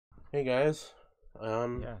Hey guys,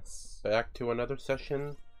 Yes, back to another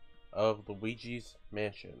session of Luigi's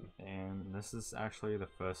Mansion and this is actually the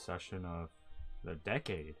first session of the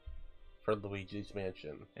decade for Luigi's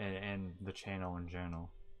Mansion. and the channel in general.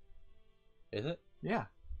 Is it? Yeah,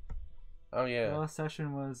 Oh the yeah. last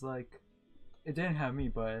session was like, it didn't have me,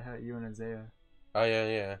 but it had you and Isaiah. Oh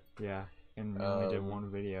yeah. Yeah, and we only did Um, one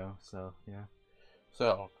video, so yeah.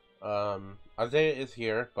 So, Isaiah is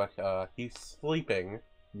here, but he's sleeping.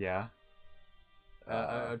 Yeah,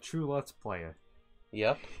 a true Let's Player.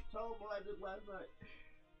 Yep. Tell him what I did last night.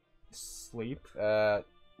 Sleep.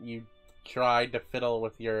 You tried to fiddle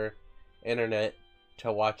with your internet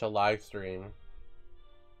to watch a live stream.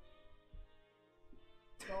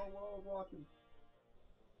 Tell him what I was watching.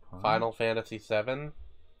 Final Fantasy VII.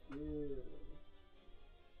 Yeah.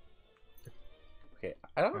 Okay,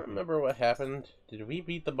 I don't remember what happened. Did we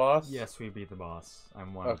beat the boss? Yes, we beat the boss.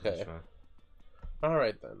 I'm 100% Okay. sure.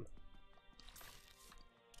 Alright then.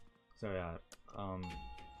 So yeah,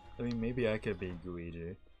 I mean maybe I could be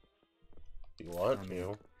Luigi. If you want I mean,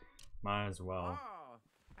 to. Might as well.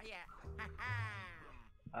 Oh, yeah.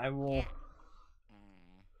 I will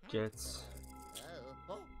get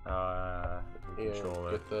Oh, Yeah,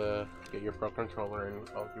 controller. get your pro controller and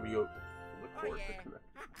I'll give you the cord to yeah. connect.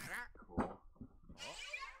 Cool.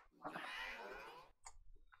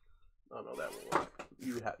 Oh no, that won't work.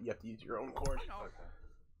 You have to use your own cord. Okay,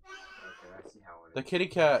 I see how it The kitty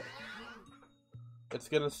cat. It's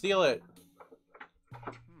gonna steal it.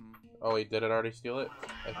 Oh wait, did it already steal it?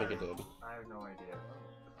 I think it did. I have no idea.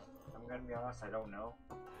 I'm gonna be honest, I don't know.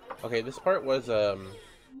 Okay, this part was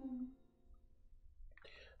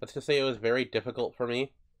let's just say it was very difficult for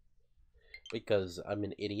me because I'm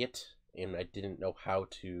an idiot and I didn't know how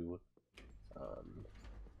to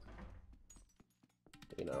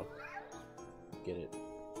you know, get it.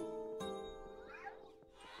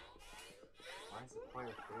 Why is it player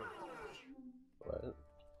 3? What?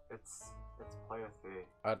 It's player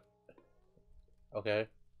 3. Okay.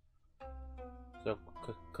 So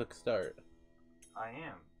click start. I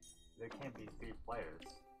am. There can't be 3 players.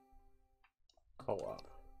 Co-op.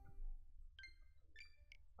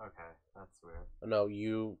 Okay, that's weird. No,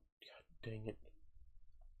 you. God dang it.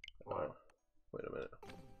 What? Oh, wait a minute.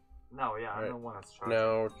 No, yeah, I'm Alright. the one that's charging.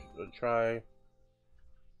 Now try.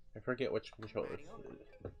 I forget which controller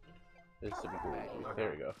is to be Luigi. Okay. There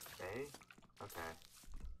we go. A? Okay.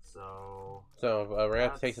 So... So we're gonna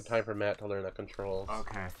have to take some time for Matt to learn the controls.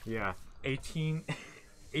 Okay, yeah. 18... So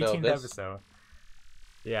 18th this- episode.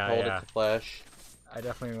 Yeah, Hold yeah. it to flash. I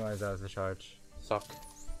definitely realized that was a charge. Suck.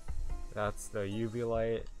 That's the UV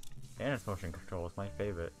light and its motion control is my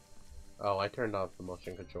favorite. Oh, I turned off the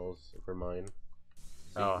motion controls for mine.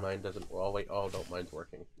 See, Oh. mine doesn't. Oh wait. Oh no, mine's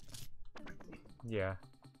working. Yeah.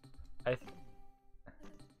 I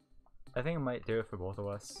think it might do it for both of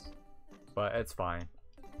us. But it's fine.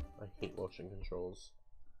 I hate motion controls.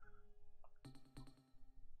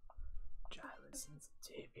 Gyro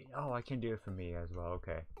sensitivity. Oh, I can do it for me as well.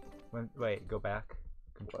 Okay. Wait, go back.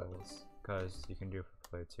 Controls. Because you can do it for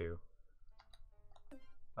player 2.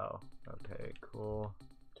 Oh, okay, cool.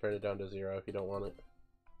 Turn it down to 0 if you don't want it.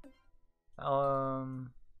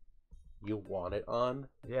 You want it on?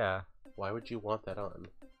 Yeah. Why would you want that on?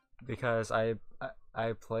 Because I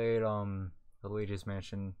played Luigi's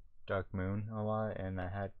Mansion Dark Moon a lot, and I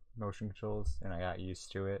had motion controls, and I got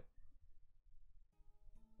used to it.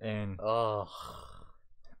 And Ugh.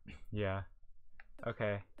 yeah,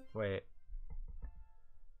 okay, wait.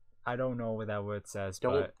 I don't know what that word says,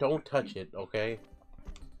 but Don't touch it, okay?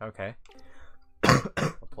 okay.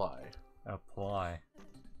 Apply. Apply.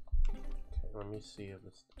 Okay, let me see if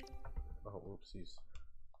this. Oh, oopsies.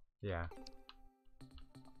 Yeah.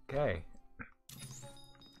 Okay.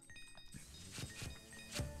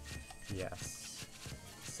 Yes.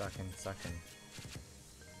 Second.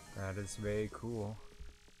 That is very cool.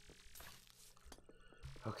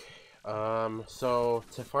 Okay. So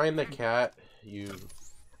to find the cat, you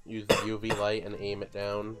use the UV light and aim it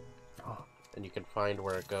down, Oh. and you can find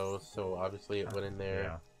where it goes. So obviously it went in there.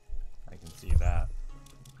 Yeah. I can see that.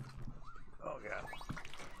 Oh yeah.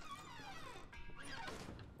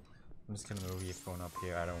 I'm just gonna move your phone up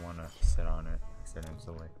here. I don't want to sit on it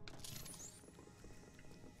accidentally.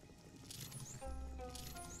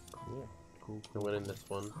 Cool. It went in this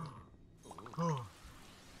one.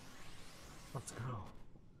 Let's go.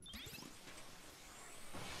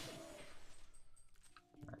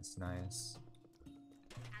 Nice.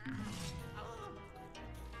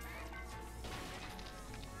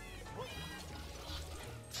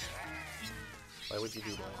 Why would you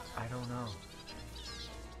do that? I don't know.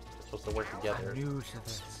 It's supposed to work together. I'm new to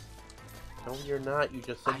this. No, you're not. You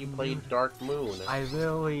just said you played Dark Moon.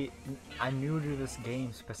 I'm new to this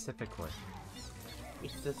game specifically.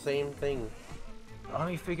 It's the same thing. Let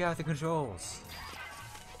me figure out the controls.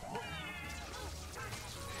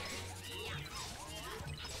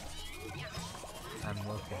 I'm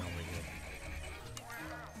looking over here.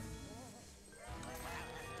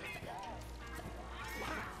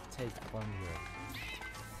 Take plunger.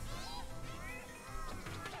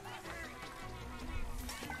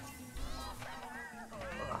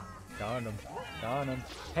 Got him. Got him.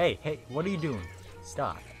 Hey, hey, what are you doing?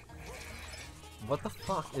 Stop. What the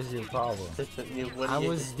fuck is your problem? I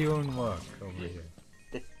was doing work over here.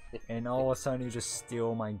 And all of a sudden you just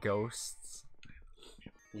steal my ghosts?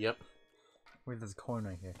 Yep. Wait, there's a coin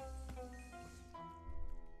right here.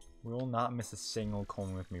 We will not miss a single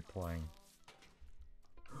coin with me playing.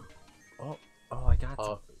 Oh, I got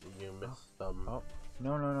some. Oh, you missed them. Oh,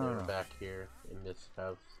 no. Back here in this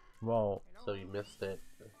house. Well, so you missed it.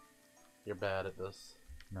 You're bad at this.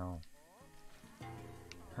 No.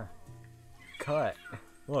 Huh. Cut.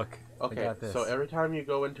 Look. Okay, I got this. So every time you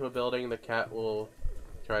go into a building, the cat will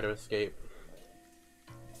try to escape.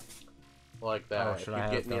 Like that. Oh, if should you I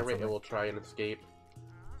get have near done it, it something? will try and escape.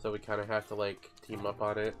 So we kind of have to like team up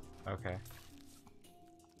on it. Okay.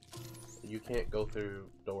 You can't go through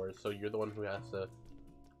doors, so you're the one who has to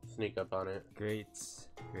sneak up on it. Great.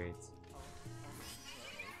 Great.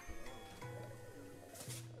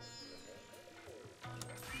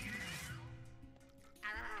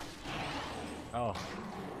 Oh.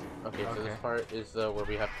 Okay, so this part is where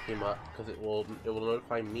we have to team up because it will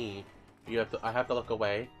notify me. I have to look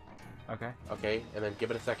away. Okay. Okay, and then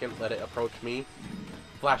give it a second. Let it approach me.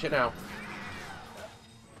 Flash it now.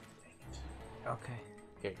 Okay.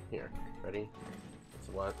 Okay, here. Ready?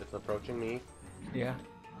 It's approaching me. Yeah.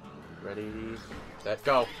 Ready, set,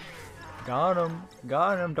 go. Got him.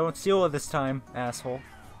 Got him. Don't steal it this time, asshole.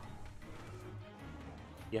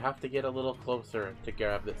 You have to get a little closer to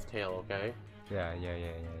grab this tail, okay? Yeah.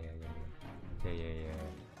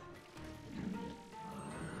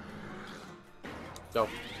 Go.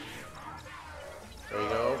 There you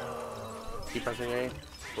go. Keep pressing A.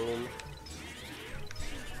 Boom.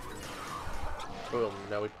 Boom.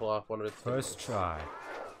 Now we pull off one of its First try.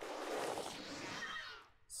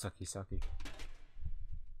 Sucky.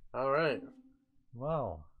 Alright.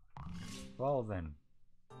 Well then.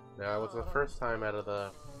 Now it was the first time out of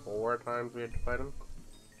the 4 times we had to fight him.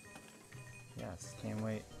 Yes, can't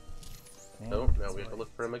wait. So now we have to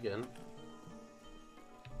look for him again.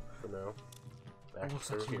 So now, back looks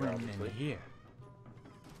through like he here, went obviously. in here.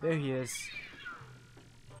 There he is.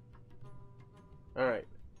 Alright.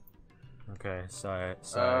 Okay, sorry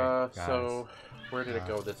guys. So where did it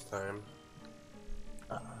go this time?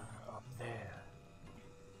 Up there.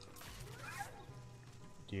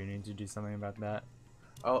 Do you need to do something about that?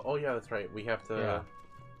 Oh yeah, that's right. We have to. Yeah.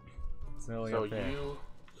 It's literally So up there.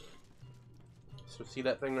 So see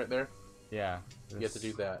that thing right there? Yeah. You have to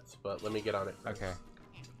do that, but let me get on it first. Okay.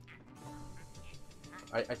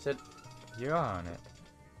 I said. You're on it.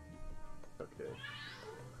 Okay.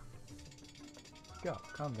 Go.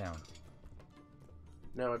 Calm down.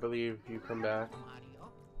 Now I believe you come back.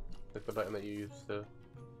 Click the button that you used to.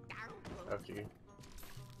 After you.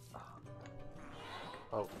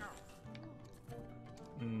 Oh.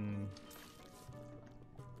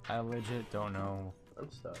 I legit don't know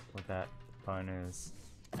I'm stuck. what that button is.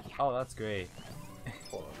 Oh, that's great.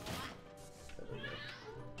 Hold on. There we go.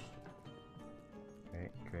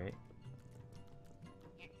 Great.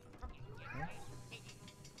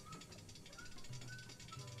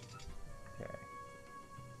 Okay.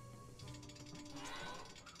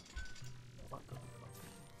 What the fuck?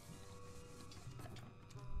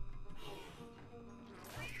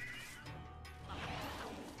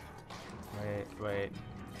 Wait.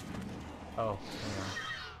 Oh, hang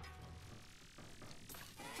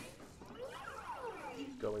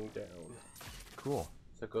on. Going down. Cool.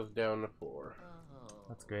 So it goes down to 4.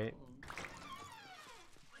 That's great.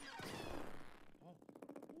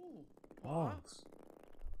 Balls.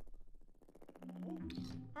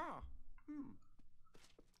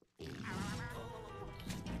 You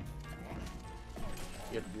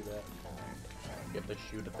have to do that. You have to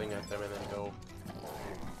shoot a thing at them and then go.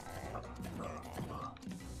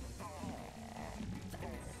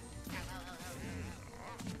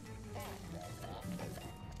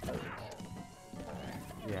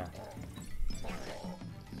 Yeah.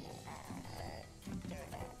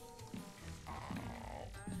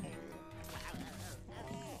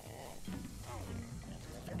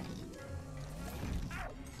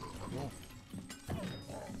 Cool.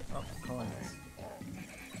 Oh, coins.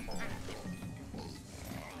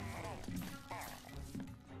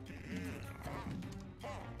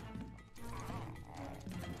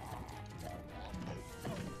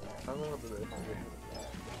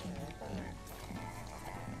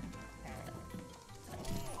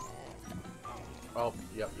 Oh,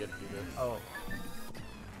 yep, you have to do this. Oh.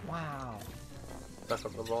 Wow. Suck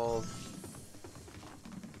up the balls.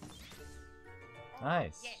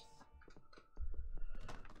 Nice. Yes.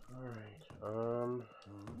 Alright,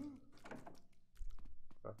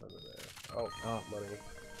 nothing in there. Oh, Oh. money.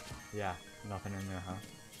 Yeah, nothing in there, huh?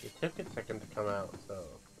 It took a second to come out, so...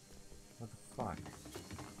 What the fuck?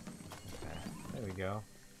 Okay, there we go.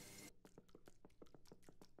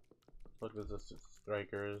 Look, there's the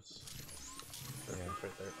strikers. There's Yeah.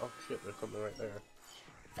 right there. Oh shit, there's something right there.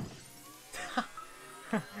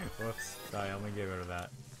 Whoops. Sorry, I'm gonna get rid of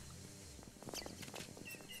that.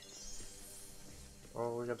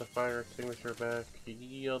 Oh, we got the fire extinguisher back.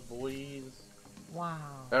 Yeah, boys.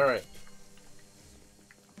 Wow. Alright.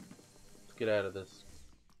 Let's get out of this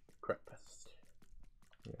crap fest.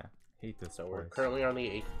 Yeah, hate this So we're place. currently on the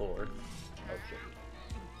 8th floor. Oh shit.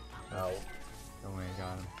 Oh. Oh my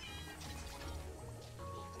god.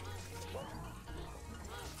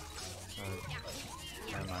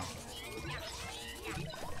 Never mind.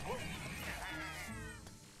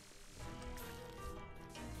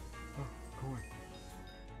 Oh, coin.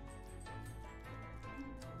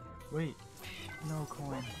 Wait, no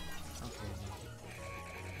coin. Okay.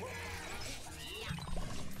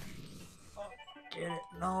 Oh, get it?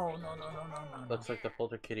 No, no, no, no, no, no. Looks like the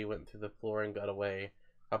Polter Kitty went through the floor and got away.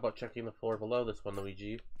 How about checking the floor below this one,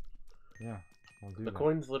 Luigi? Yeah, I'll do The that.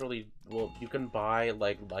 coins literally, well, you can buy,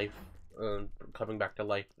 like, life, coming back to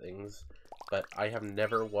life things, but I have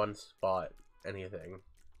never once bought anything.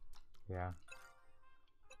 Yeah.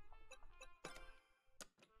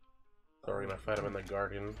 So we're gonna fight him in the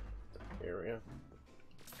garden area.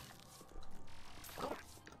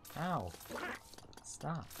 Ow.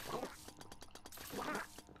 Stop.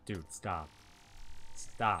 Dude, stop.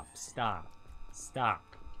 Stop, stop, stop.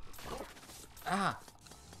 Ah!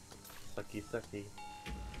 Sucky, sucky.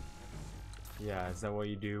 Yeah, is that what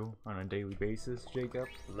you do on a daily basis, Jacob?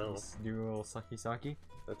 No. Just do a little sucky sucky?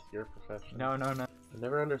 That's your profession. No, no, no. I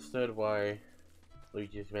never understood why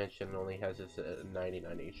Luigi's Mansion only has its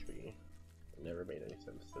 99 HP. It never made any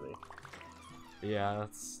sense to me. Yeah,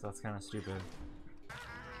 that's kind of stupid.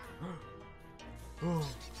 Oh.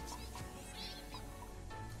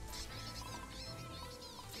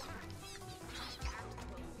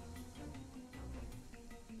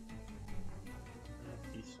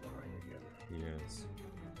 He's snoring again. He is.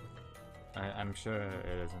 I'm sure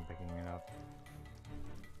it isn't picking it up.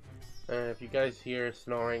 If you guys hear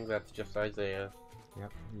snoring, that's just Isaiah.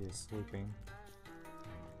 Yep, he is sleeping.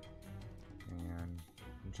 And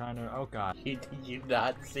I'm trying to. Oh god. Did you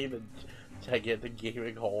not see the gigantic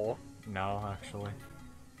gaming hole? No, actually.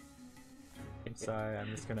 I'm sorry, I'm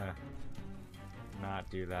just gonna not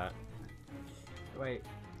do that. Wait,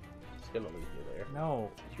 Just gonna leave you there.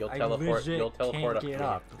 no. You'll I teleport. legit You'll teleport can't up get to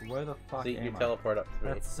up. Where the fuck me. See, you am I? teleport up to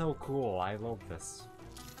me. That's so cool. I love this.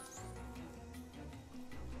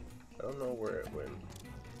 I don't know where it went.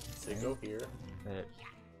 Did it go here?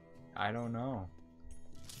 I don't know.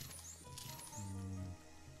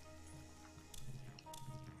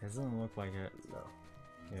 It doesn't look like it. No.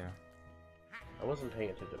 Yeah. I wasn't paying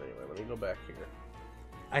attention anyway. Let me go back here.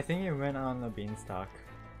 I think it went on the beanstalk.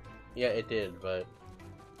 Yeah, it did, but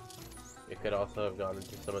it could also have gone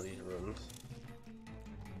into some of these rooms.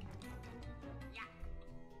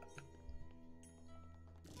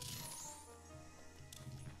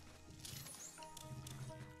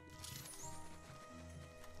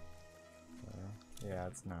 Yeah,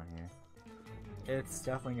 it's not here. It's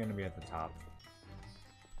definitely gonna be at the top.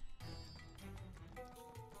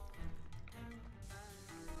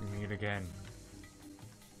 We meet again.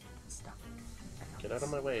 Stop. I got Get out this.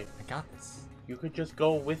 of my way. I got this. You could just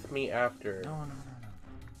go with me after. No, no, no,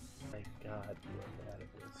 no. My god, you are bad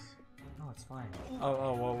at this. No, it's fine.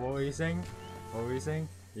 Oh, what were you saying? What were you saying?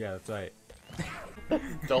 Yeah, that's right.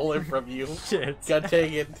 Stolen from you. Shit. God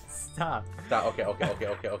dang it. Stop. Stop.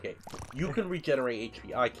 Okay. You can regenerate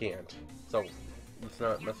HP. I can't. So, let's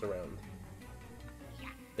not mess around.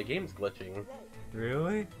 The game's glitching.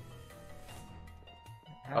 Really?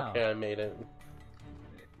 How? Okay, I made it.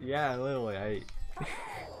 Yeah, literally, I...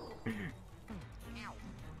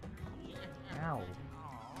 Ow.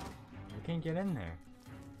 I can't get in there.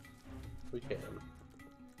 We can.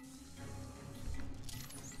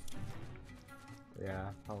 Yeah,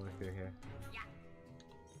 probably through here.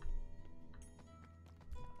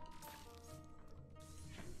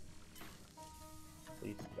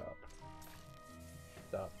 Please stop.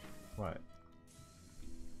 Stop. What?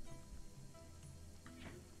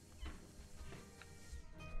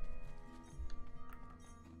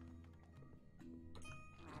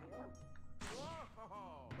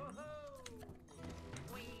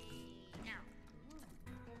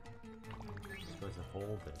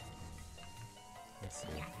 hold it. Let's see.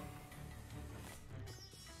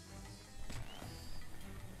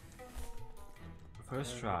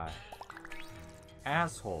 First try.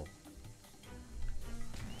 Asshole.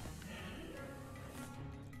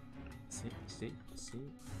 See?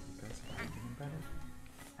 You guys are getting better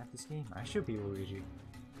at this game. I should be Luigi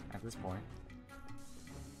at this point.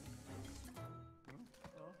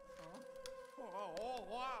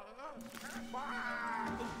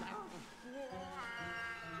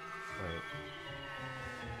 Wait.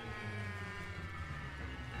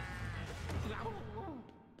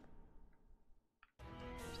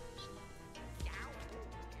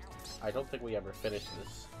 I don't think we ever finished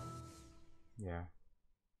this. Yeah.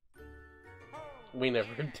 We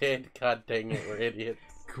never did. God dang it, we're idiots.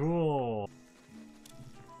 Cool.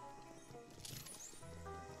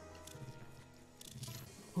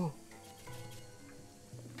 Oh.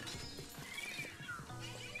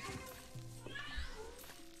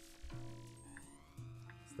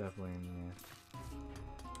 It's definitely in there.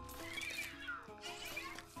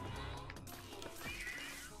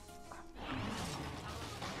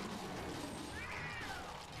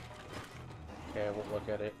 Okay, I won't look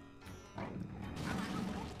at it.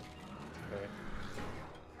 Okay.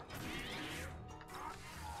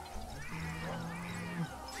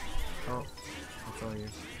 Oh, that's all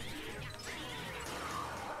yours.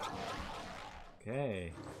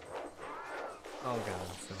 Okay. Oh god,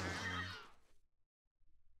 it's so hard.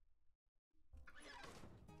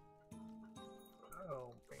 Oh,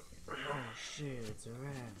 baby. Oh shit, it's a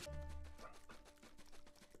rat.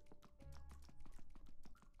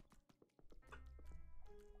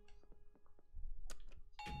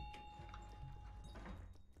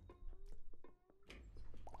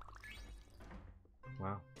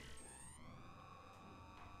 Wow.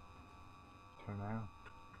 Turn around.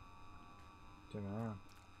 Turn around.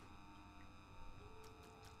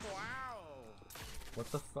 Wow! What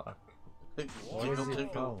the fuck? What? Where does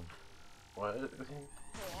it go? What? Wow!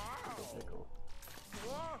 Tickle.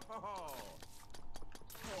 Whoa!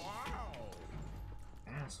 Wow!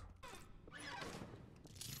 Asshole.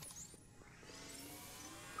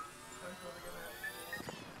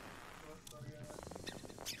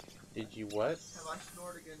 Did you what? Have I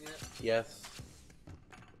snored again yet? Yes.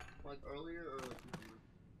 Like earlier or like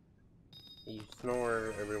You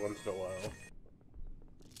snore every once in a while.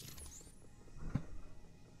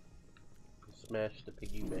 You smash the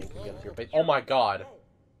piggy bank against your face. Oh my god!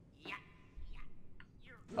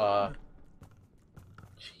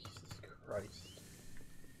 Jesus Christ.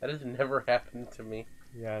 That has never happened to me.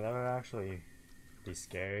 Yeah, that would actually be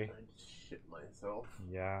scary. I just shit myself.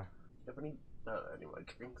 Yeah. Do you have any of my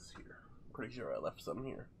drinks here? Pretty sure I left some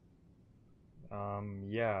here.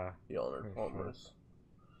 Yeah. The Honored Pretty Palmers.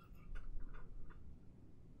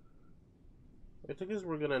 I think as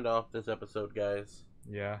we're gonna end off this episode, guys.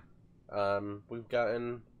 Yeah. We've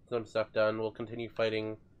gotten some stuff done. We'll continue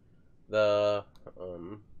fighting the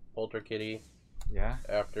Polter Kitty Yeah.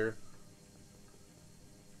 after.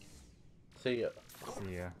 See ya.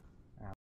 See ya.